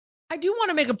I do want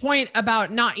to make a point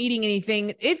about not eating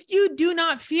anything. If you do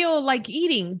not feel like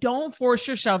eating, don't force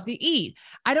yourself to eat.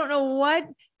 I don't know what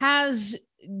has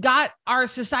got our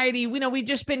society, we've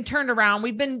just been turned around.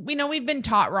 We've been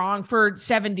taught wrong for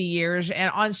 70 years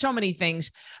and on so many things,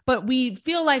 but we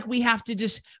feel like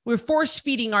we're force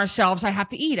feeding ourselves. I have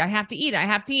to eat. I have to eat. I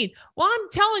have to eat. Well, I'm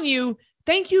telling you,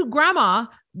 thank you, grandma.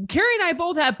 Carrie and I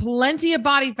both have plenty of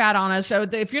body fat on us. So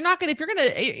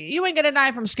you ain't gonna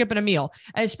die from skipping a meal,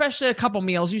 especially a couple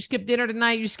meals. You skip dinner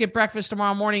tonight, you skip breakfast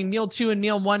tomorrow morning, meal two and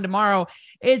meal one tomorrow.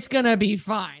 It's gonna be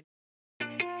fine.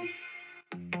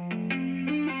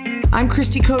 I'm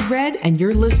Christy Code Red, and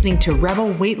you're listening to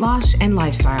Rebel Weight Loss and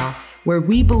Lifestyle, where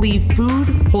we believe food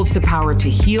holds the power to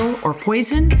heal or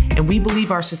poison, and we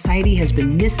believe our society has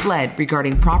been misled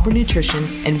regarding proper nutrition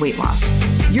and weight loss.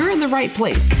 You're in the right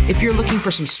place if you're looking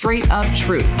for some straight up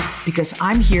truth, because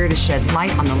I'm here to shed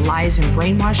light on the lies and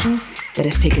brainwashing that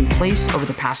has taken place over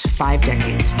the past 5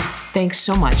 decades. Thanks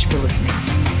so much for listening.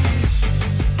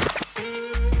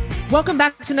 Welcome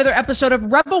back to another episode of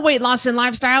Rebel Weight Loss and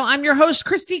Lifestyle. I'm your host,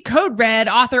 Christy Code Red,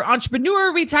 author,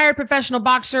 entrepreneur, retired professional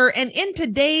boxer. And in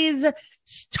today's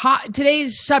topic,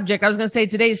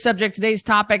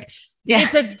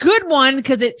 It's a good one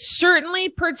because it certainly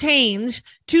pertains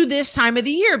to this time of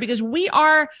the year, because we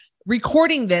are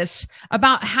recording this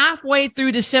about halfway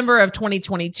through December of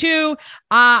 2022.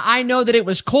 I know that it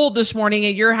was cold this morning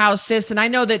at your house, sis, and I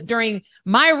know that during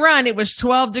my run, it was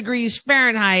 12 degrees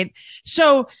Fahrenheit.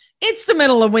 So it's the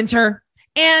middle of winter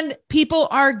and people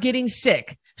are getting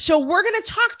sick. So we're going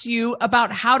to talk to you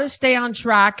about how to stay on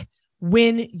track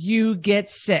when you get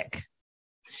sick.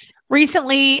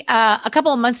 Recently, a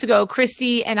couple of months ago,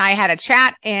 Christy and I had a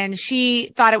chat, and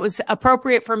she thought it was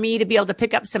appropriate for me to be able to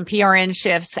pick up some PRN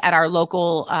shifts at our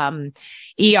local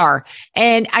ER.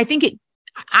 And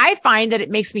I find that it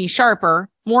makes me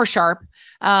more sharp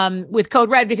with Code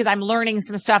Red, because I'm learning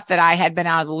some stuff that I had been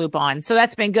out of the loop on. So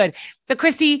that's been good. But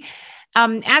Christy,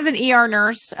 as an ER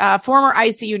nurse, former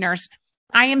ICU nurse,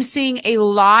 I am seeing a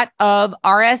lot of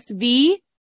RSV.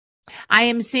 I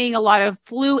am seeing a lot of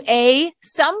flu A,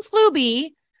 some flu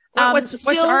B. What's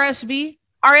RSV?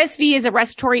 RSV is a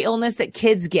respiratory illness that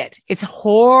kids get. It's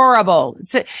horrible.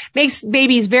 It makes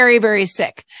babies very, very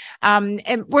sick.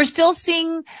 And we're still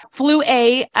seeing flu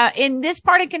A. In this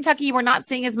part of Kentucky, we're not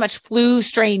seeing as much flu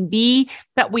strain B,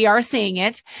 but we are seeing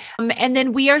it. And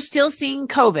then we are still seeing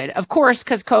COVID, of course,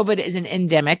 because COVID is an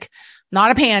endemic,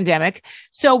 not a pandemic.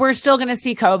 So we're still going to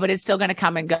see COVID. It's still going to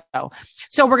come and go.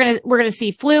 So we're going to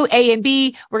see flu A and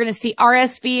B. We're going to see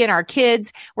RSV in our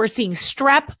kids. We're seeing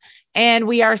strep, and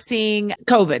we are seeing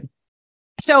COVID.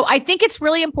 So I think it's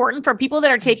really important for people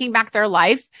that are taking back their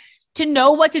life to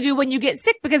know what to do when you get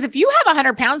sick, because if you have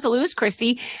 100 pounds to lose,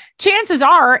 Christy, chances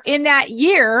are in that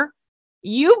year,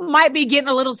 you might be getting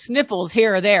a little sniffles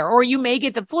here or there, or you may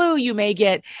get the flu,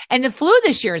 and the flu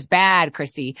this year is bad,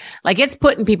 Christy. Like, it's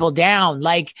putting people down.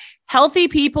 Like, healthy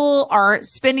people are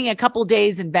spending a couple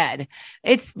days in bed.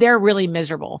 They're really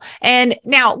miserable. And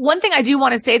now, one thing I do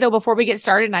want to say though, before we get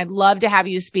started, and I'd love to have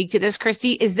you speak to this,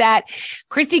 Christy, is that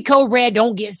Christy Code Red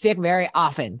don't get sick very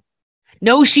often.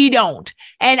 No, she don't.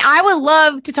 And I would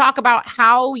love to talk about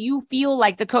how you feel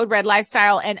like the Code Red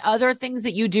lifestyle and other things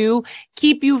that you do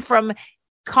keep you from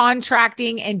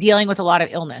contracting and dealing with a lot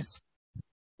of illness.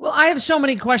 Well, I have so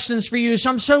many questions for you, so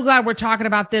I'm so glad we're talking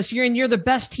about this. You're the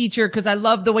best teacher, because I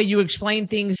love the way you explain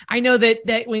things. I know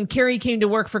that when Carrie came to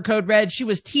work for Code Red, she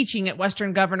was teaching at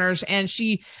Western Governors, and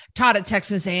she taught at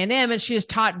Texas A&M, and she has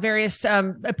taught various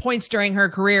points during her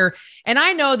career. And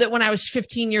I know that when I was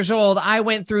 15 years old, I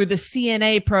went through the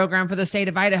CNA program for the state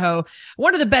of Idaho.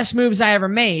 One of the best moves I ever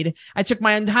made. I took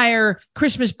my entire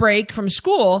Christmas break from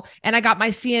school, and I got my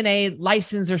CNA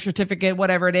license or certificate,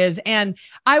 whatever it is, and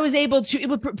I was able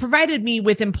to, provided me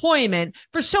with employment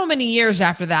for so many years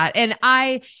after that. And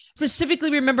I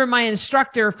specifically remember my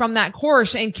instructor from that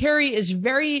course, and Carrie is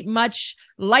very much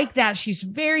like that. She's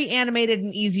very animated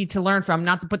and easy to learn from,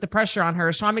 not to put the pressure on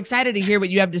her. So I'm excited to hear what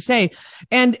you have to say.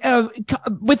 And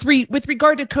with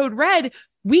regard to Code Red,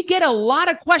 we get a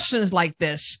lot of questions like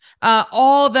this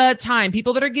all the time.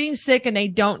 People that are getting sick and they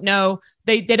don't know,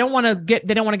 they don't want to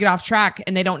get off track,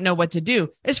 and they don't know what to do.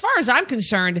 As far as I'm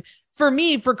concerned,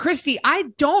 for Christy, I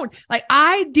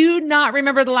do not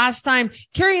remember the last time.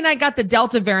 Carrie and I got the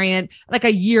Delta variant like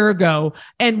a year ago,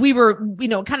 and we were,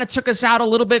 kind of took us out a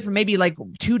little bit for maybe like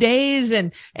 2 days,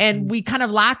 and we kind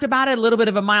of laughed about it, a little bit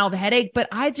of a mild headache, but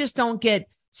I just don't get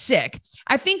sick.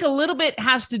 I think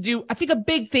a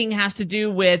big thing has to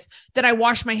do with that I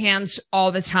wash my hands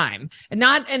all the time, and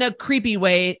not in a creepy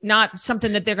way, not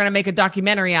something that they're going to make a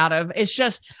documentary out of. It's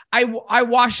just, I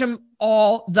wash them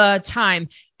all the time.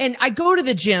 And I go to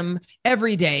the gym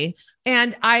every day,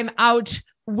 and I'm out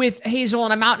with Hazel,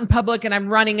 and I'm out in public, and I'm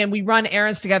running, and we run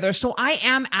errands together. So I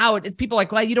am out. People are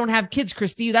like, well, you don't have kids,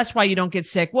 Christy. That's why you don't get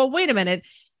sick. Well, wait a minute.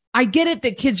 I get it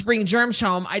that kids bring germs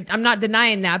home. I'm not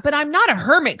denying that, but I'm not a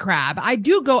hermit crab. I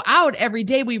do go out every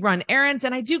day. We run errands,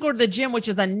 and I do go to the gym, which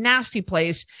is a nasty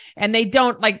place. And they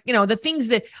don't the things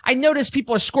that I notice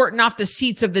people are squirting off the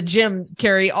seats of the gym,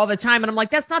 Carrie, all the time. And I'm like,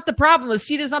 that's not the problem. The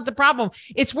seat is not the problem.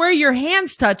 It's where your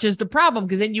hands touch is the problem,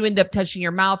 because then you end up touching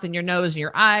your mouth and your nose and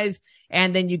your eyes,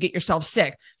 and then you get yourself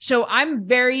sick. So I'm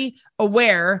very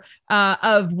aware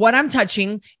of what I'm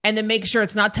touching, and then make sure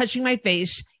it's not touching my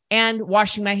face, and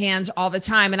washing my hands all the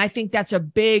time. And I think that's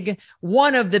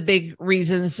one of the big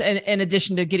reasons, in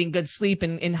addition to getting good sleep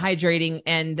and hydrating,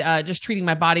 and just treating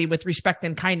my body with respect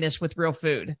and kindness with real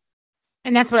food.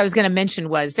 And that's what I was going to mention,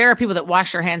 was there are people that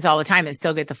wash their hands all the time and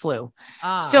still get the flu.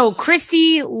 So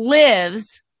Christy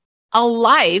lives a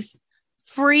life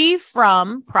free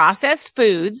from processed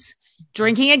foods,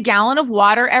 drinking a gallon of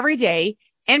water every day,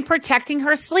 and protecting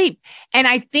her sleep. And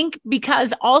I think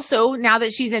because also now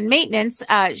that she's in maintenance,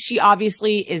 she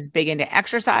obviously is big into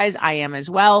exercise. I am as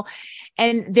well.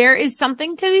 And there is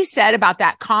something to be said about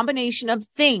that combination of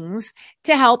things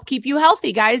to help keep you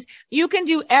healthy, guys. You can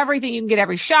do everything. You can get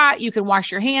every shot. You can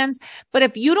wash your hands. But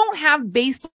if you don't have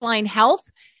baseline health,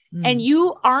 and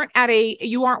you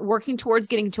aren't working towards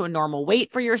getting to a normal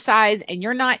weight for your size, and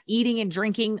you're not eating and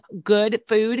drinking good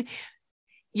food,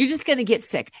 you're just going to get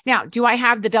sick. Now, do I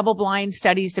have the double blind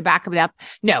studies to back it up?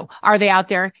 No. Are they out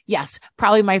there? Yes.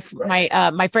 Probably my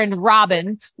friend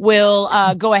Robin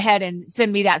will go ahead and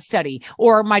send me that study,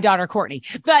 or my daughter Courtney.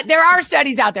 But there are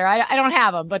studies out there. I don't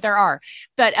have them, but there are.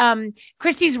 But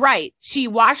Christy's right. She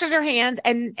washes her hands,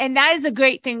 and that is a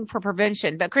great thing for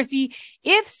prevention. But Christy,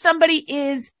 if somebody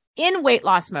is in weight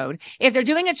loss mode, if they're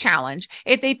doing a challenge,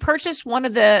 if they purchase one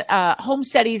of the home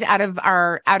studies out of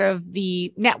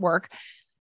the network,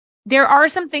 there are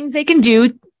some things they can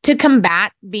do to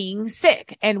combat being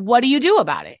sick. And what do you do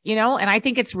about it? And I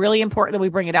think it's really important that we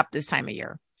bring it up this time of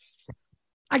year.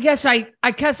 I guess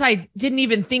I didn't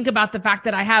even think about the fact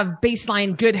that I have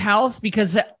baseline good health,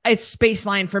 because it's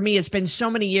baseline for me. It's been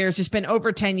so many years. It's been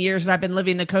over 10 years that I've been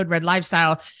living the Code Red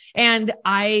lifestyle, and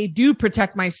I do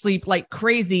protect my sleep like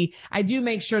crazy. I do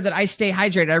make sure that I stay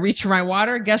hydrated. I reach for my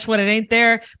water. Guess what? It ain't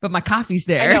there, but my coffee's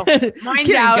there. I know.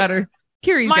 Mine's out.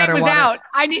 Mine was water. out.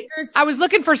 I was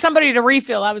looking for somebody to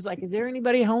refill. I was like, is there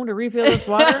anybody home to refill this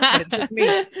water? But it's just me.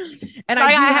 And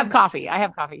I have coffee.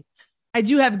 I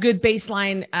do have good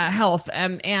baseline health,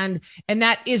 and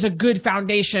that is a good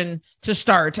foundation to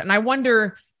start. And I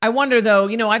wonder though,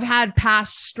 I've had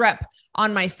past strep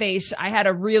on my face. I had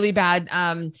a really bad,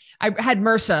 I had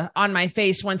MRSA on my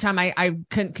face one time. I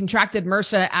contracted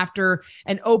MRSA after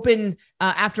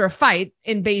after a fight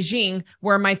in Beijing,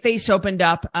 where my face opened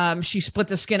up. She split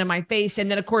the skin of my face.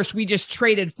 And then of course we just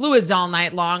traded fluids all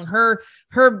night long. Her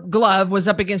glove was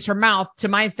up against her mouth to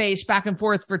my face, back and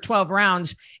forth for 12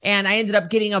 rounds. And I ended up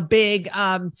getting a big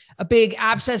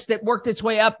abscess that worked its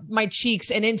way up my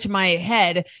cheeks and into my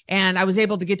head. And I was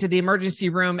able to get to the emergency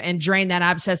room and drain that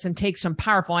abscess and take some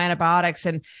powerful antibiotics.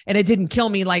 And it didn't kill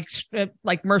me like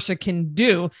MRSA can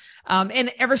do.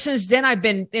 And ever since then,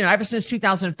 ever since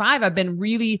 2005, I've been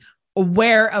really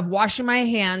aware of washing my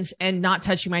hands and not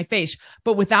touching my face.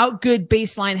 But without good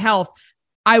baseline health,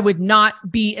 I would not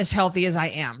be as healthy as I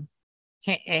am.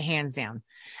 Hands down.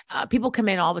 People come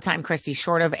in all the time, Christy,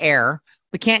 short of air.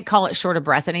 We can't call it short of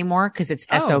breath anymore because it's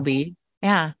SOB.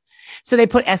 Yeah. So they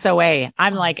put SOA.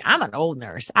 I'm like, I'm an old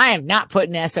nurse. I am not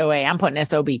putting SOA. I'm putting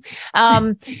SOB.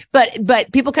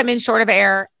 But people come in short of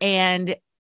air and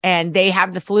they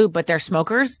have the flu, but they're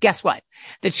smokers. Guess what?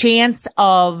 The chance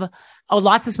of,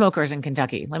 lots of smokers in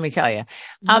Kentucky. Let me tell you,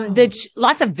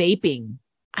 lots of vaping.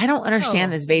 I don't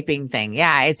understand this vaping thing.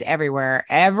 Yeah, it's everywhere.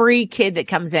 Every kid that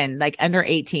comes in, like under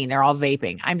 18, they're all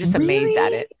vaping. I'm just amazed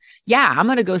at it. Yeah, I'm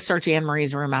going to go search Anne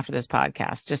Marie's room after this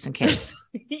podcast, just in case.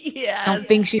 Yeah. I don't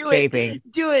think she's vaping.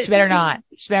 Do it. She better not.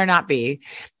 She better not be.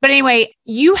 But anyway,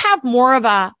 you have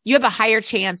a higher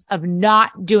chance of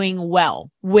not doing well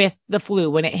with the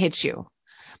flu when it hits you.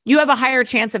 You have a higher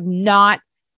chance of not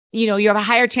you have a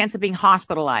higher chance of being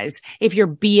hospitalized if your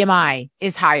BMI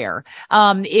is higher.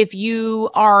 If you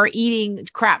are eating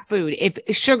crap food, if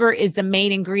sugar is the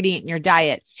main ingredient in your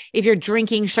diet, if you're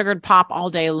drinking sugared pop all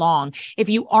day long, if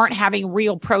you aren't having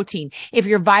real protein, if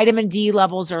your vitamin D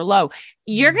levels are low,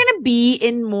 you're going to be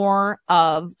in more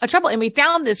of a trouble. And we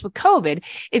found this with COVID,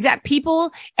 is that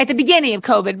people at the beginning of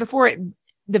COVID, before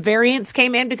the variants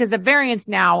came in, because the variants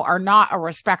now are not a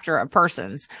respecter of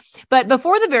persons. But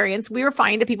before the variants, we were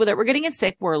finding that people that were getting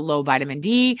sick were low vitamin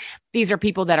D. These are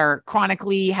people that are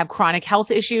have chronic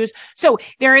health issues. So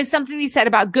there is something to be said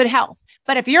about good health.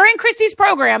 But if you're in Christy's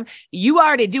program, you are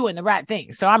already doing the right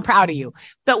thing. So I'm proud of you.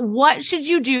 But what should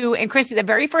you do? And Christy, the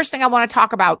very first thing I want to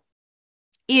talk about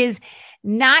is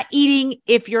not eating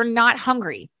if you're not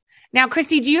hungry. Now,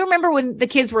 Christy, do you remember when the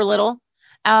kids were little?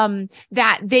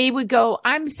 That they would go,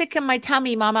 I'm sick in my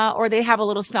tummy, mama, or they have a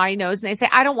little snotty nose and they say,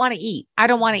 I don't want to eat. I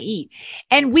don't want to eat.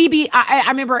 And I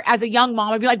remember as a young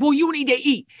mom, I'd be like, well, you need to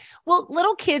eat. Well,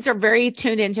 little kids are very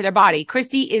tuned into their body.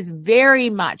 Christy is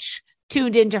very much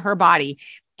tuned into her body.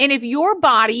 And if your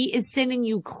body is sending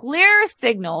you clear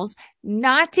signals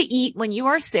not to eat when you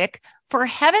are sick, for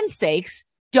heaven's sakes,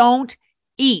 don't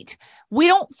eat. We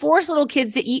don't force little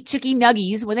kids to eat chicken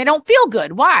nuggies when they don't feel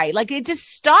good. Why? Just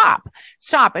stop.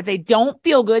 If they don't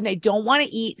feel good and they don't want to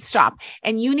eat, stop.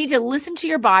 And you need to listen to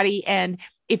your body. And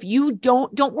if you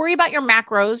don't worry about your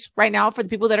macros right now for the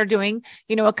people that are doing,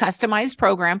 a customized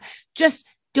program, just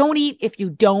don't eat if you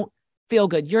don't feel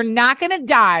good. You're not going to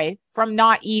die from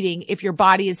not eating if your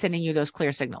body is sending you those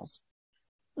clear signals.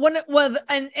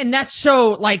 And that's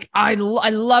so I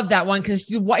love that one, because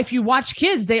if you watch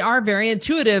kids, they are very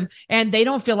intuitive and they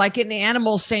don't feel like it. And the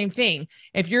animals, same thing.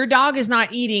 If your dog is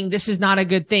not eating, this is not a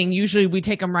good thing. Usually we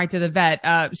take them right to the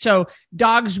vet. So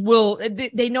dogs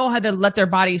they know how to let their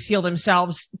bodies heal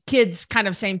themselves. Kids, kind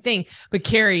of same thing. But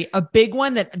Carrie, a big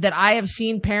one that I have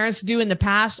seen parents do in the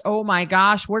past. Oh my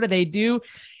gosh, what do?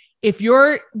 If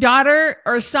your daughter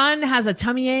or son has a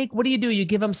tummy ache, what do? You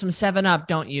give them some 7-Up,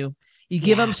 don't you? You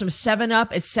give them some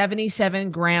 7-Up at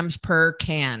 77 grams per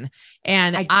can.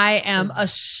 And I am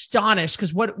astonished,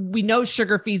 because what we know,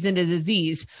 sugar feeds into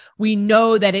disease. We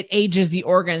know that it ages the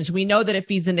organs. We know that it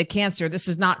feeds into cancer. This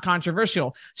is not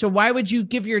controversial. So why would you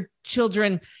give your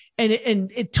children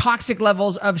toxic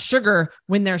levels of sugar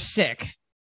when they're sick?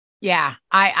 Yeah,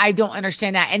 I don't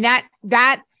understand that. And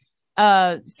that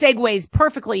segues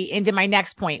perfectly into my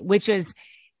next point, which is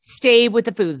stay with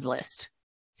the foods list.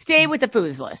 Stay with the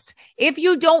foods list. If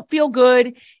you don't feel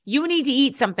good, you need to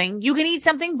eat something. You can eat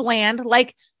something bland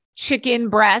like chicken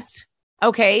breast.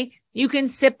 Okay. You can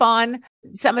sip on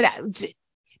some of that,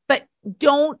 but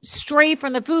don't stray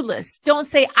from the food list. Don't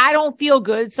say, I don't feel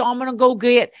good, so I'm going to go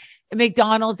get a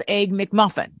McDonald's egg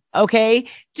McMuffin. Okay.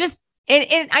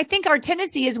 And I think our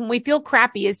tendency is, when we feel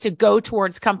crappy, is to go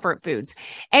towards comfort foods.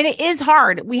 And it is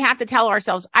hard. We have to tell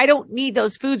ourselves, I don't need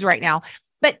those foods right now.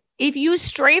 But if you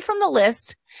stray from the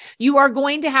list, you are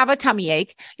going to have a tummy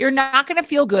ache. You're not going to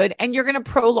feel good, and you're going to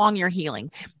prolong your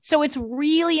healing. So it's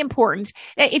really important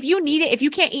that if you need it, if you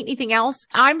can't eat anything else,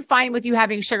 I'm fine with you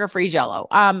having sugar-free Jell-O.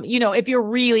 If you're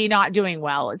really not doing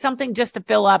well, it's something just to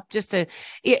fill up,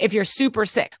 if you're super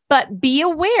sick. But be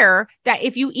aware that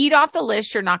if you eat off the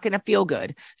list, you're not going to feel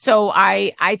good. So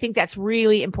I think that's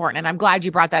really important. And I'm glad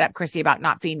you brought that up, Christy, about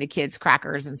not feeding the kids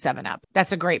crackers and 7-Up.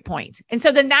 That's a great point. And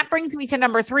so then that brings me to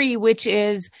number 3, which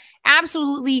is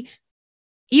absolutely,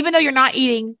 even though you're not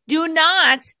eating, do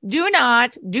not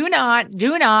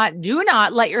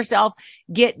let yourself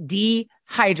get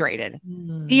dehydrated.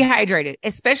 Dehydrated,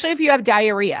 especially if you have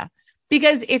diarrhea.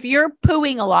 Because if you're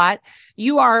pooing a lot,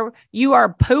 you are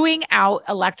pooing out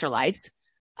electrolytes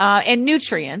and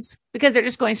nutrients, because they're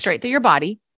just going straight through your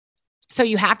body. So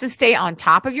you have to stay on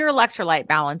top of your electrolyte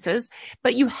balances,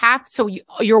 but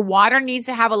your water needs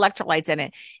to have electrolytes in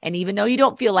it. And even though you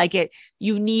don't feel like it,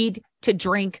 you need to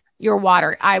drink your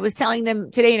water. I was telling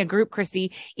them today in a group,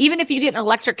 Christy, even if you get an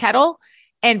electric kettle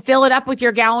and fill it up with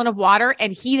your gallon of water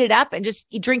and heat it up and just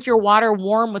drink your water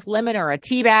warm with lemon or a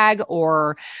tea bag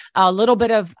or a little bit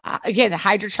of, again,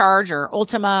 HydroCharge or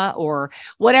Ultima or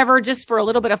whatever, just for a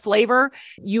little bit of flavor,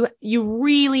 you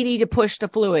really need to push the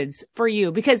fluids for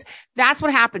you, because that's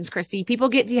what happens, Christy. People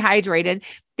get dehydrated,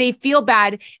 they feel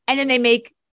bad, and then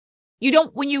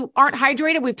when you aren't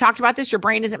hydrated, we've talked about this, your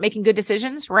brain isn't making good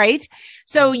decisions, right?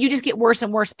 So you just get worse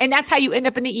and worse. And that's how you end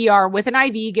up in the ER with an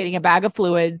IV, getting a bag of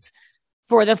fluids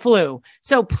for the flu.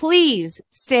 So please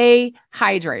stay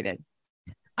hydrated.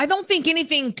 I don't think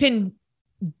anything can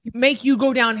make you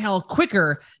go downhill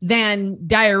quicker than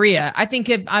diarrhea. I think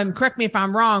correct me if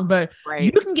I'm wrong, but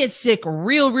you can get sick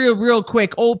real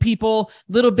quick. Old people,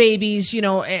 little babies,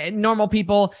 normal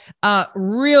people,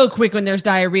 real quick when there's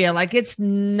diarrhea. Like it's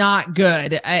not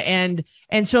good. And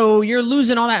so you're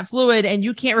losing all that fluid and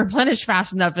you can't replenish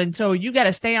fast enough. And so you got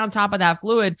to stay on top of that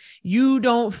fluid. You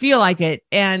don't feel like it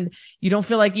and you don't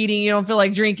feel like eating. You don't feel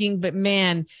like drinking, but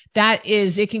man,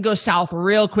 it can go south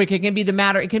real quick. It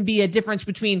can be a difference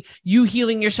between you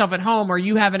healing yourself at home or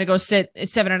you having to go sit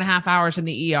 7.5 hours in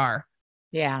the ER.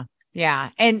 Yeah. Yeah.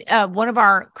 And one of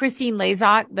our, Christine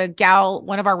Lazot, the gal,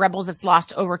 one of our rebels that's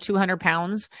lost over 200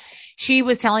 pounds, she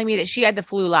was telling me that she had the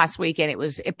flu last week and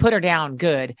it put her down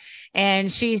good.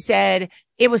 And she said,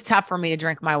 it was tough for me to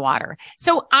drink my water.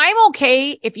 So I'm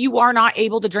okay if you are not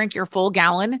able to drink your full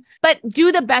gallon, but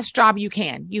do the best job you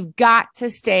can. You've got to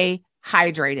stay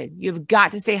hydrated. You've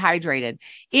got to stay hydrated.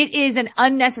 It is an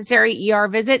unnecessary ER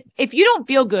visit. If you don't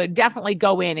feel good, definitely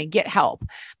go in and get help,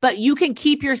 but you can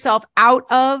keep yourself out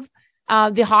of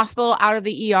the hospital, out of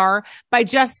the ER by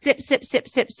just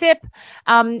sip.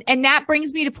 And that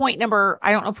brings me to point number,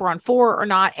 I don't know if we're on 4 or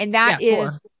not. And that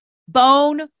is 4.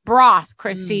 Bone broth,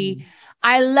 Christy.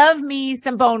 I love me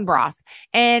some bone broth,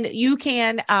 and you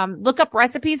can look up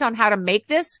recipes on how to make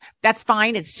this. That's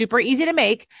fine. It's super easy to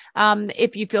make.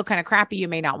 If you feel kind of crappy, you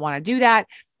may not want to do that.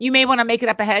 You may want to make it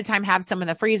up ahead of time, have some in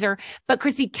the freezer. But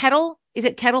Christy, is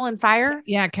it Kettle and Fire?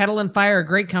 Yeah, Kettle and Fire,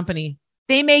 great company.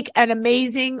 They make an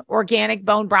amazing organic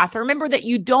bone broth. Remember that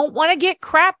you don't want to get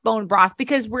crap bone broth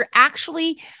because we're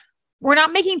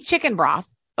not making chicken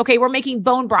broth. Okay, we're making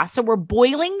bone broth. So we're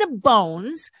boiling the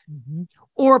bones.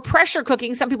 Or pressure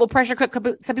cooking. Some people pressure cook,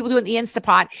 some people do it in the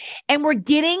Instapot, and we're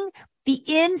getting the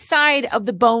inside of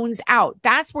the bones out.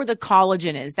 That's where the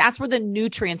collagen is. That's where the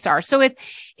nutrients are. So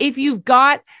if you've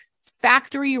got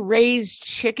factory raised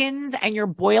chickens and you're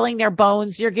boiling their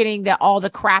bones, you're getting all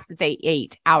the crap that they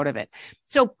ate out of it.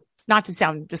 So not to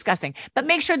sound disgusting, but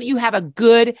make sure that you have a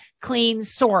good, clean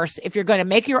source if you're going to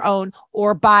make your own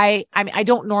or buy. I mean, I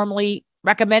don't normally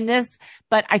recommend this,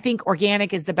 but I think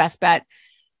organic is the best bet.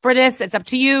 For this, it's up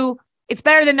to you. It's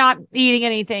better than not eating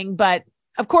anything, but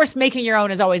of course, making your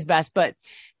own is always best. But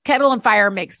Kettle and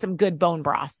Fire makes some good bone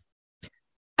broth.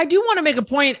 I do want to make a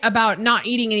point about not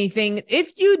eating anything.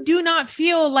 If you do not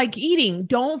feel like eating,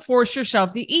 don't force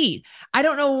yourself to eat. I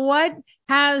don't know what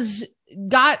has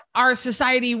got our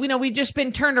society, we've just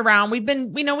been turned around. We've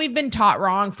been taught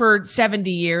wrong for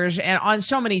 70 years and on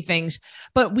so many things,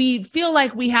 but we feel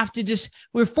like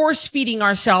we're force feeding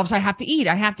ourselves. I have to eat.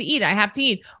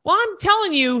 Well, I'm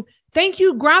telling you, thank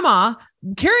you, Grandma.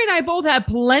 Carrie and I both have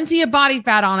plenty of body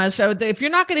fat on us. So you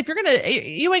ain't going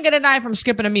to die from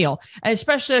skipping a meal,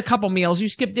 especially a couple meals. You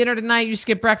skip dinner tonight, you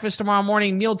skip breakfast tomorrow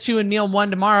morning, meal 2 and meal 1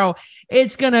 tomorrow.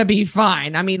 It's going to be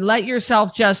fine. I mean, let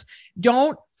yourself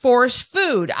don't force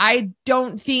food. I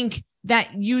don't think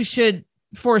that you should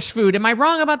force food. Am I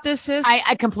wrong about this, sis?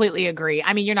 I completely agree.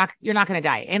 I mean, you're not going to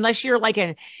die unless you're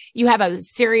you have a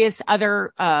serious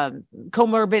other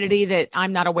comorbidity that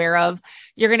I'm not aware of.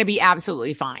 You're going to be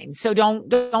absolutely fine. So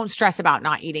don't stress about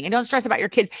not eating, and don't stress about your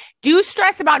kids. Do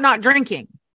stress about not drinking.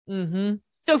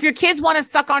 So if your kids want to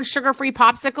suck on sugar-free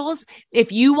popsicles,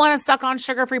 if you want to suck on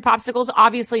sugar-free popsicles,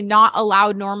 obviously not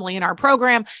allowed normally in our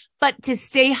program, but to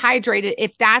stay hydrated,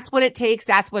 if that's what it takes,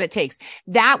 that's what it takes.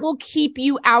 That will keep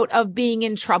you out of being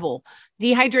in trouble.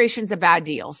 Dehydration's a bad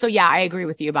deal. So yeah, I agree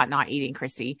with you about not eating,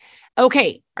 Christy.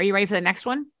 Okay. Are you ready for the next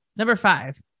one? Number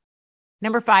 5.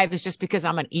 Number 5 is just because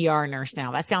I'm an ER nurse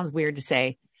now. That sounds weird to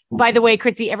say. By the way,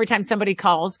 Christy, every time somebody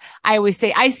calls, I always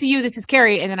say, ICU, this is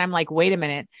Carrie. And then I'm like, wait a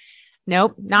minute.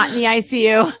 Nope, not in the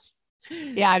ICU.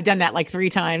 Yeah, I've done that like 3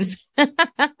 times.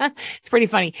 It's pretty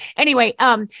funny. Anyway,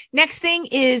 next thing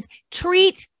is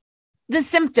treat the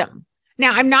symptom.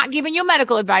 Now, I'm not giving you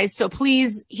medical advice, so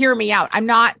please hear me out.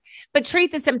 But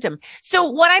treat the symptom. So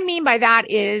what I mean by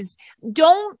that is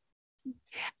sometimes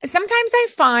I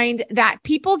find that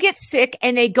people get sick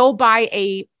and they go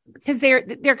buy because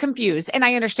they're confused. And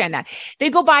I understand that they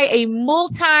go buy a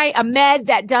med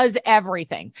that does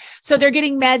everything. So they're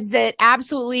getting meds that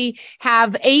absolutely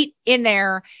have 8 in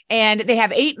there, and they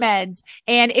have 8 meds,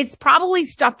 and it's probably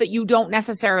stuff that you don't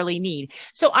necessarily need.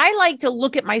 So I like to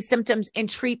look at my symptoms and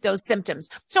treat those symptoms.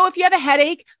 So if you have a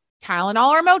headache, Tylenol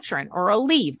or Motrin or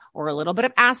Aleve or a little bit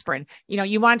of aspirin.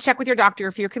 You want to check with your doctor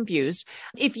if you're confused.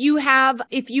 If you have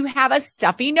a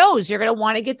stuffy nose, you're going to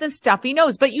want to get the stuffy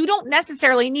nose, but you don't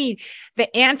necessarily need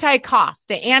the anti-cough,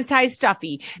 the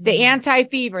anti-stuffy, the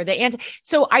anti-fever,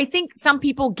 so I think some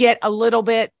people get a little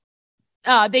bit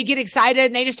They get excited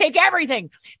and they just take everything.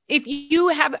 If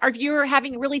you're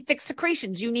having really thick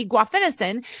secretions, you need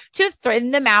guaifenesin to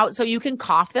thin them out so you can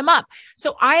cough them up.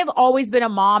 So I have always been a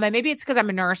mom, and maybe it's because I'm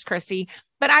a nurse, Christy,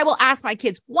 but I will ask my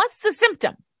kids, what's the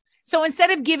symptom? So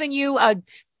instead of giving you a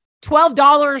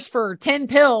 $12 for 10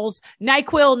 pills,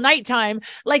 NyQuil nighttime,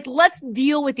 like, let's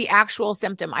deal with the actual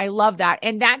symptom. I love that.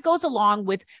 And that goes along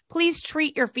with, please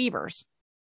treat your fevers.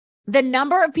 The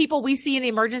number of people we see in the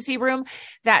emergency room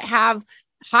that have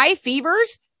high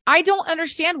fevers, I don't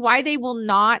understand why they will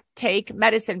not take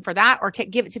medicine for that or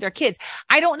give it to their kids.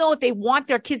 I don't know if they want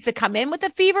their kids to come in with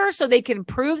a fever so they can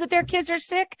prove that their kids are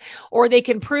sick, or they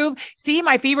can prove, see,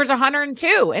 my fever's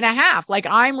 102.5. Like,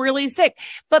 I'm really sick.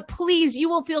 But please, you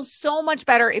will feel so much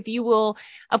better if you will,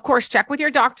 of course, check with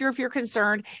your doctor if you're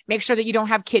concerned. Make sure that you don't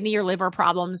have kidney or liver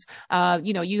problems.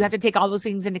 You have to take all those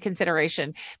things into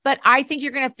consideration. But I think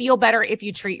you're going to feel better if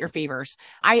you treat your fevers.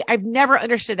 I've never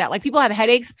understood that. Like, people have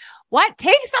headaches. What?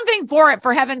 Take something for it,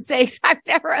 for heaven's sakes. I've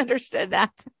never understood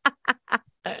that.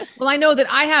 Well, I know that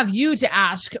I have you to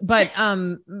ask, but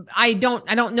I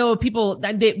don't know if people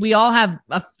that we all have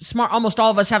almost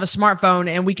all of us have a smartphone,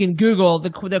 and we can Google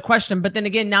the question. But then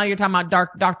again, now you're talking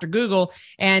about Dr. Google,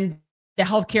 and the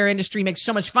healthcare industry makes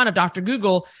so much fun of Dr.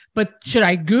 Google. But should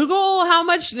I Google how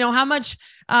much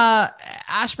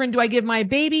aspirin do I give my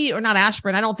baby, or not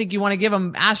aspirin? I don't think you want to give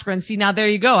them aspirin. See, now there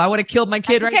you go. I would have killed my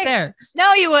kid right there.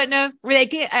 No, you wouldn't have.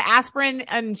 Aspirin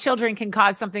and children can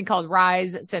cause something called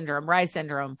Reye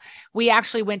syndrome. We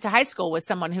actually went to high school with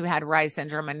someone who had Reye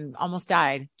syndrome and almost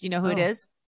died. Do you know who it is?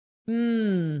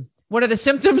 What are the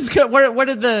symptoms? What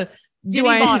are the?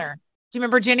 Jenny Bonner. Do you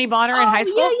remember Jenny Bonner in high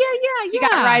school? Yeah. She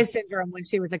got Reye syndrome when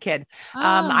she was a kid.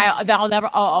 I'll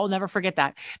never forget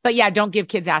that. But yeah, don't give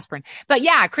kids aspirin. But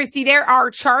yeah, Christy, there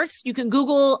are charts. You can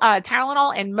Google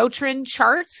Tylenol and Motrin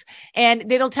charts,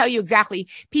 and it'll tell you exactly.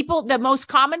 The most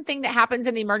common thing that happens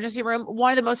in the emergency room,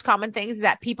 one of the most common things is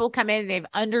that people come in and they've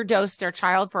underdosed their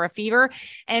child for a fever.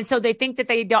 And so they think that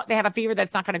they have a fever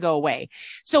that's not going to go away.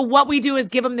 So what we do is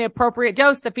give them the appropriate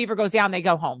dose. The fever goes down, they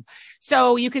go home.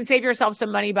 So you can save yourself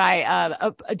some money by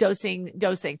dosing.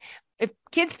 If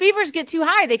kids' fevers get too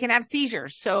high, they can have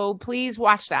seizures. So please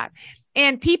watch that.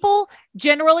 And people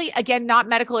generally, again, not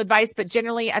medical advice, but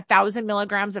generally 1,000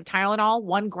 milligrams of Tylenol,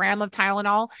 1 gram of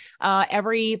Tylenol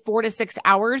every 4 to 6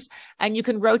 hours. And you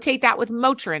can rotate that with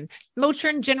Motrin.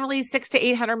 Motrin generally 600 to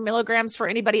 800 milligrams for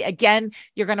anybody. Again,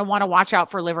 you're going to want to watch out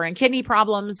for liver and kidney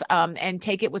problems, and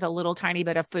take it with a little tiny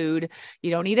bit of food. You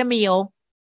don't need a meal.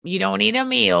 You don't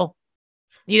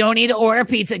need to order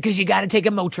pizza because you got to take a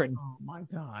Motrin. Oh my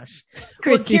gosh.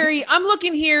 Christy. Well, Carrie, I'm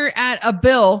looking here at a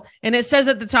bill, and it says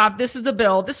at the top, this is a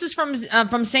bill. This is from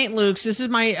St. Luke's. This is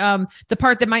my the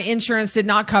part that my insurance did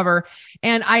not cover.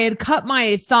 And I had cut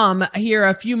my thumb here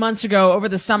a few months ago over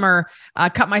the summer,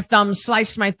 cut my thumb,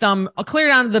 sliced my thumb, clear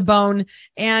down to the bone.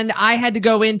 And I had to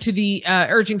go into the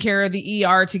urgent care, the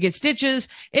ER, to get stitches.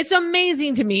 It's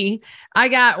amazing to me. I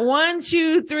got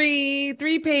 3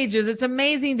 pages. It's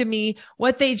amazing to me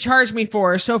what they charge me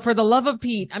for. So for the love of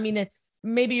Pete, I mean,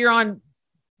 maybe you're on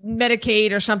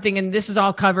Medicaid or something and this is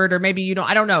all covered, or maybe you don't,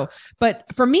 I don't know. But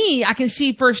for me, I can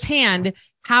see firsthand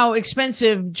how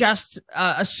expensive just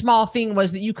a small thing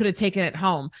was that you could have taken at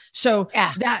home. So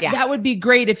that would be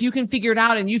great if you can figure it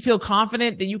out and you feel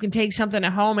confident that you can take something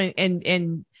at home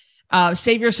and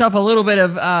save yourself a little bit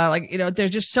of they're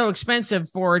just so expensive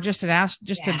for just a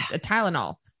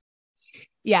Tylenol.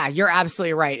 Yeah, you're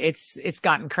absolutely right. It's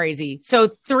gotten crazy. So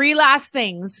 3 last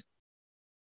things.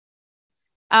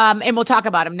 And we'll talk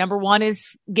about them. Number 1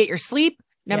 is get your sleep.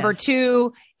 Number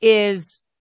 2 is,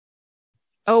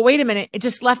 oh, wait a minute. It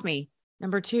just left me.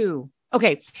 Number 2.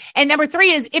 Okay. And number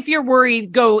 3 is, if you're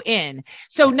worried, go in.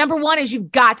 So number 1 is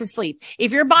you've got to sleep.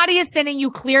 If your body is sending you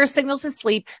clear signals to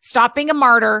sleep, stop being a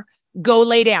martyr. Go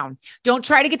lay down. Don't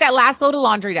try to get that last load of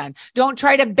laundry done. Don't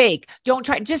try to bake.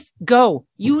 Just go.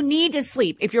 You need to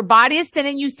sleep. If your body is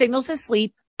sending you signals to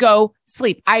sleep, go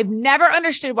sleep. I've never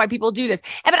understood why people do this.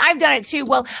 Evan, I've done it too.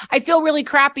 Well, I feel really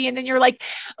crappy. And then you're like,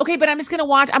 okay, but I'm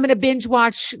going to binge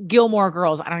watch Gilmore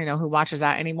Girls. I don't even know who watches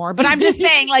that anymore, but I'm just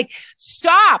saying, like,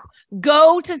 stop,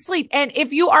 go to sleep. And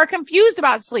if you are confused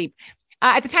about sleep,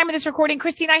 at the time of this recording,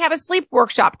 Christy and I have a sleep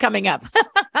workshop coming up,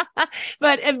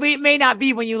 but it may not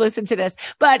be when you listen to this.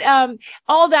 But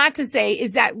all that to say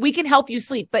is that we can help you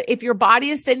sleep. But if your body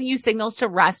is sending you signals to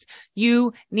rest,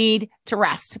 you need to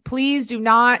rest. Please do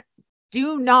not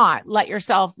let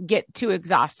yourself get too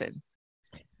exhausted.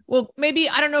 Well, maybe,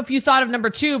 I don't know if you thought of number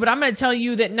 2, but I'm going to tell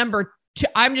you that number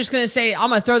I'm just going to say, I'm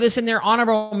going to throw this in there,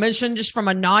 honorable mention, just from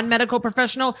a non-medical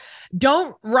professional.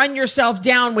 Don't run yourself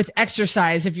down with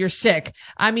exercise if you're sick.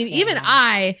 I mean, even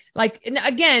I, like,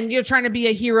 again, you're trying to be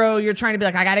a hero. You're trying to be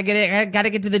like, I got to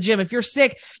get to the gym. If you're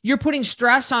sick, you're putting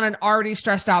stress on an already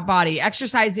stressed out body.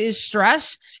 Exercise is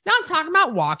stress. Now I'm talking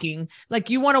about walking. Like,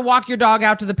 you want to walk your dog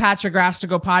out to the patch of grass to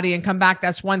go potty and come back.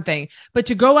 That's one thing. But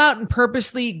to go out and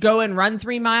purposely go and run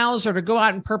 3 miles, or to go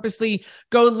out and purposely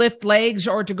go lift legs,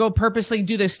 or to go purposely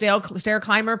do the stair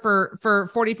climber for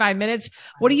 45 minutes.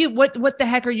 What the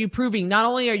heck are you proving? Not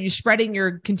only are you spreading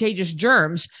your contagious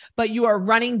germs, but you are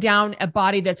running down a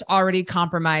body that's already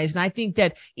compromised. And I think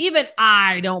that even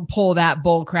I don't pull that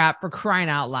bull crap, for crying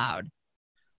out loud.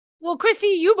 Well, Christy,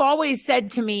 you've always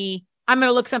said to me, I'm going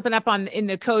to look something up in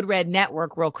the Code Red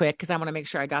network real quick, because I want to make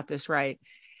sure I got this right.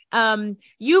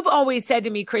 You've always said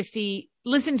to me, Christy,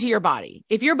 listen to your body.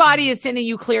 If your body is sending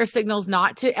you clear signals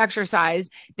not to exercise,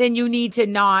 then you need to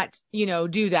not,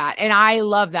 do that. And I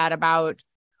love that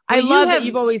that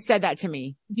you've always said that to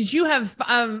me. Because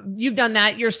you've done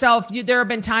that yourself. There have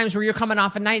been times where you're coming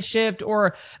off a night shift,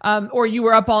 or you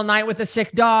were up all night with a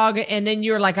sick dog, and then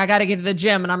you're like, I got to get to the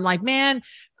gym. And I'm like, man,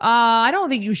 I don't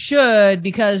think you should,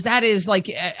 because that is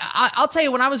like, I'll tell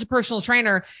you, when I was a personal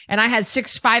trainer and I had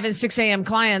 5 and 6 a.m.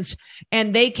 clients,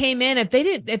 and they came in, if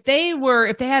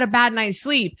they had a bad night's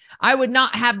sleep, I would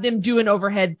not have them do an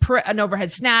overhead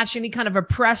snatch, any kind of a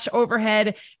press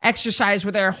overhead exercise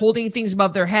where they're holding things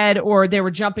above their head, or they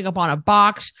were jumping up on a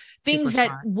box, things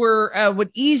that would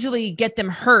easily get them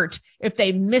hurt if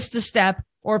they missed a step,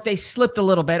 or if they slipped a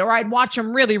little bit. Or I'd watch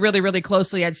them really, really, really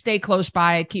closely. I'd stay close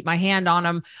by. I'd keep my hand on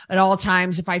them at all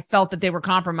times if I felt that they were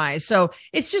compromised. So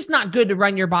it's just not good to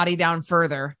run your body down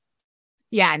further.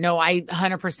 Yeah, no, I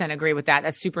 100% agree with that.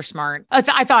 That's super smart. I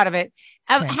thought of it.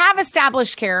 Okay. Have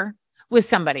established care with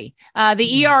somebody.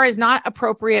 The ER is not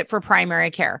appropriate for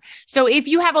primary care. So if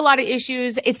you have a lot of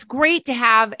issues, it's great to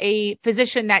have a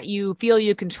physician that you feel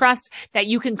you can trust, that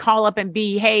you can call up and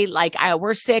be, hey, like,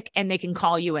 we're sick, and they can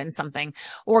call you in something,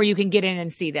 or you can get in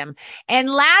and see them. And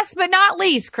last but not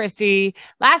least, Christy,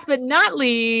 if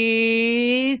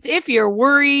you're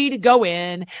worried, go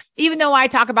in. Even though I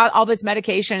talk about all this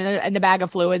medication and the bag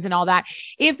of fluids and all that,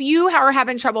 if you are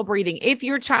having trouble breathing, if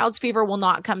your child's fever will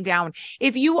not come down,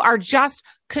 if you are just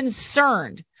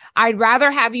concerned, I'd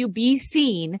rather have you be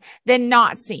seen than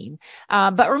not seen.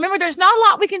 But remember, there's not a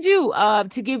lot we can do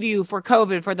to give you for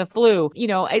COVID, for the flu,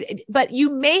 but you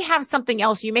may have something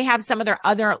else. You may have some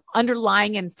other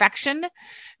underlying infection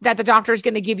that the doctor is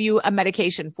going to give you a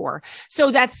medication for.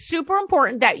 So that's super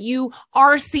important that you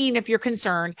are seen if you're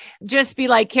concerned. Just be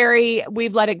like, Carrie,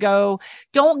 we've let it go.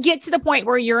 Don't get to the point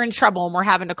where you're in trouble and we're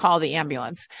having to call the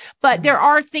ambulance. But there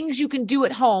are things you can do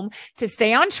at home to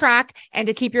stay on track and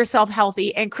to keep yourself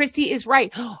healthy. And Christy is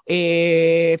right.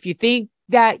 If you think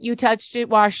that you touched it,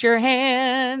 wash your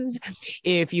hands.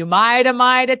 If you might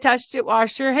have touched it,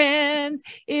 wash your hands.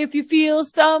 If you feel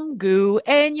some goo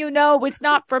and it's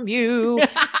not from you,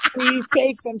 please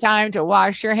take some time to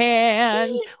wash your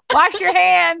hands. Wash your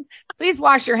hands. Please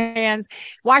wash your hands.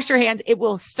 Wash your hands. It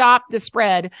will stop the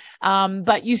spread.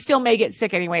 But you still may get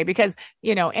sick anyway, because,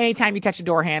 anytime you touch a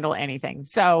door handle, anything.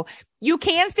 So you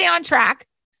can stay on track.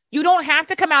 You don't have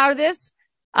to come out of this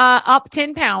up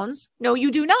 10 pounds. No, you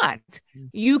do not.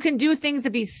 You can do things to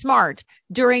be smart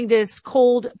during this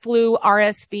cold, flu,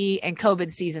 RSV, and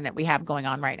COVID season that we have going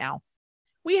on right now.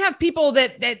 We have people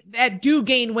that do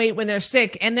gain weight when they're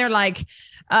sick, and they're like,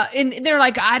 I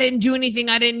didn't do anything.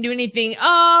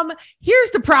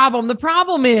 Here's the problem. The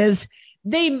problem is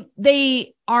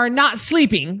they are not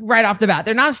sleeping right off the bat.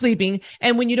 They're not sleeping.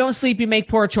 And when you don't sleep, you make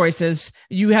poor choices.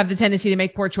 You have the tendency to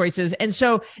make poor choices. And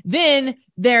so then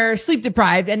they're sleep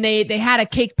deprived, and they had a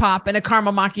cake pop and a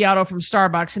caramel macchiato from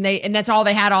Starbucks, and that's all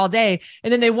they had all day.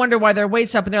 And then they wonder why their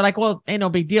weight's up, and they're like, well, ain't no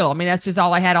big deal. I mean, that's just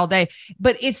all I had all day.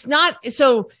 But it's not.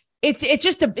 So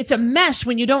it's a mess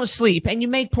when you don't sleep and you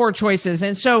make poor choices.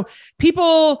 And so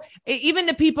people, even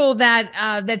the people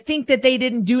that think that they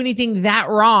didn't do anything that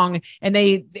wrong,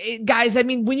 and guys, I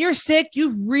mean, when you're sick,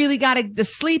 you've really got the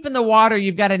sleep and the water,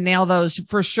 you've got to nail those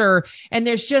for sure. And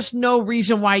there's just no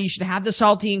reason why you should have the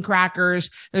saltine crackers.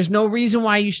 There's no reason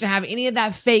why you should have any of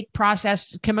that fake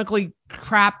processed chemically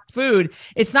crap food.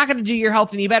 It's not going to do your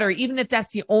health any better. Even if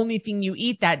that's the only thing you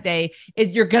eat that day,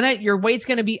 your weight's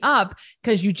going to be up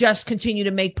because you just continue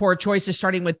to make poor choices,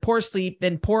 starting with poor sleep,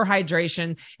 then poor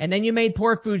hydration, and then you made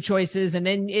poor food choices, and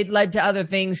then it led to other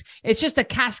things. It's just a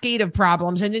cascade of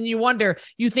problems. And then you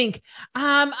think,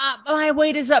 my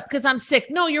weight is up because I'm sick.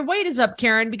 No, your weight is up,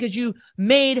 Karen, because you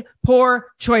made poor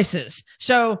choices.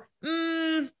 So,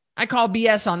 I call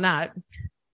BS on that.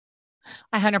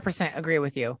 I 100% agree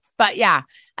with you. But yeah,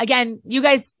 again, you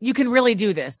guys, you can really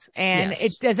do this, and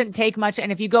it doesn't take much.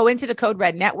 And if you go into the Code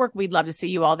Red Network, we'd love to see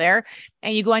you all there.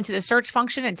 And you go into the search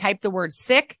function and type the word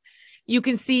sick, you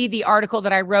can see the article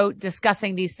that I wrote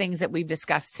discussing these things that we've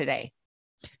discussed today.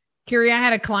 Carrie, I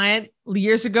had a client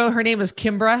years ago. Her name was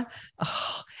Kimbra.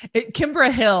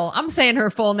 Kimbra Hill. I'm saying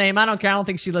her full name. I don't care. I don't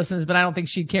think she listens, but I don't think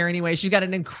she'd care anyway. She's got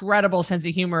an incredible sense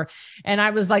of humor. And I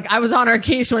was on her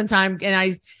case one time, and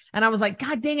I was like,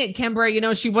 God dang it,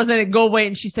 Kimbra. She wasn't at goal weight.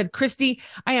 And she said, Christy,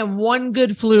 I am one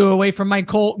good flu away from my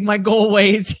goal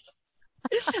weight.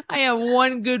 I am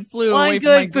one good flu away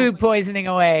from my food poisoning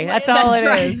away. That's all it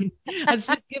is. That's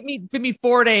just give me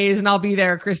 4 days and I'll be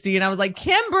there, Christy. And I was like,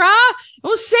 Kimbra,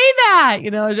 don't say that.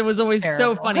 It was always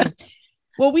so funny.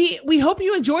 Well, we hope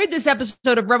you enjoyed this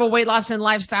episode of Rebel Weight Loss and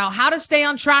Lifestyle, how to stay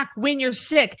on track when you're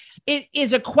sick. It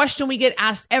is a question we get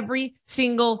asked every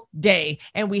single day,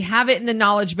 and we have it in the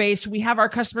knowledge base. We have our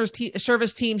customer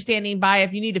service team standing by.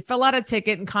 If you need to fill out a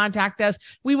ticket and contact us,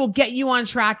 we will get you on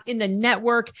track in the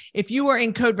network. If you are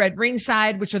in Code Red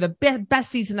Ringside, which are the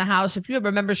best seats in the house, if you have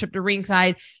a membership to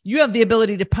Ringside, you have the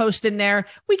ability to post in there.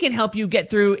 We can help you get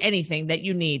through anything that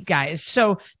you need, guys.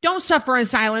 So don't suffer in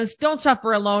silence. Don't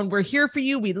suffer alone. We're here for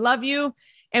you. We love you,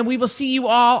 and we will see you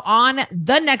all on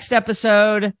the next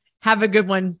episode. Have a good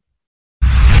one.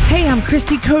 Hey, I'm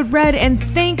Christy Code Red, and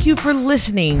thank you for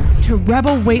listening to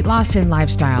Rebel Weight Loss and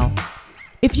Lifestyle.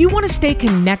 If you want to stay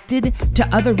connected to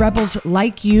other rebels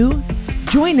like you,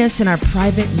 join us in our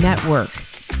private network.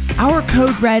 Our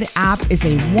Code Red app is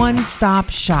a one-stop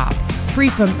shop, free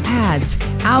from ads,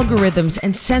 algorithms,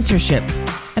 and censorship,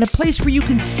 and a place where you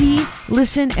can see,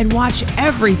 listen, and watch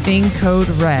everything Code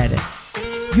Red.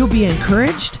 You'll be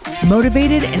encouraged,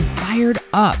 motivated, and fired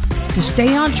up to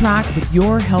stay on track with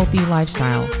your healthy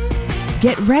lifestyle.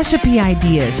 Get recipe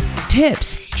ideas,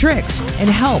 tips, tricks, and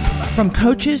help from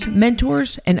coaches,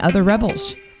 mentors, and other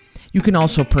rebels. You can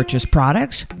also purchase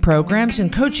products, programs,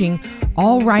 and coaching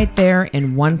all right there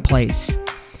in one place.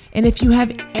 And if you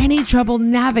have any trouble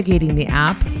navigating the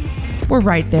app, we're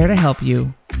right there to help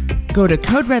you. Go to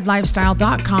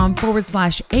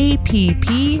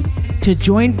coderedlifestyle.com/APP to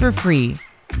join for free.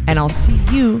 And I'll see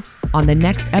you on the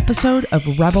next episode of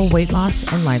Rebel Weight Loss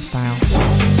and Lifestyle.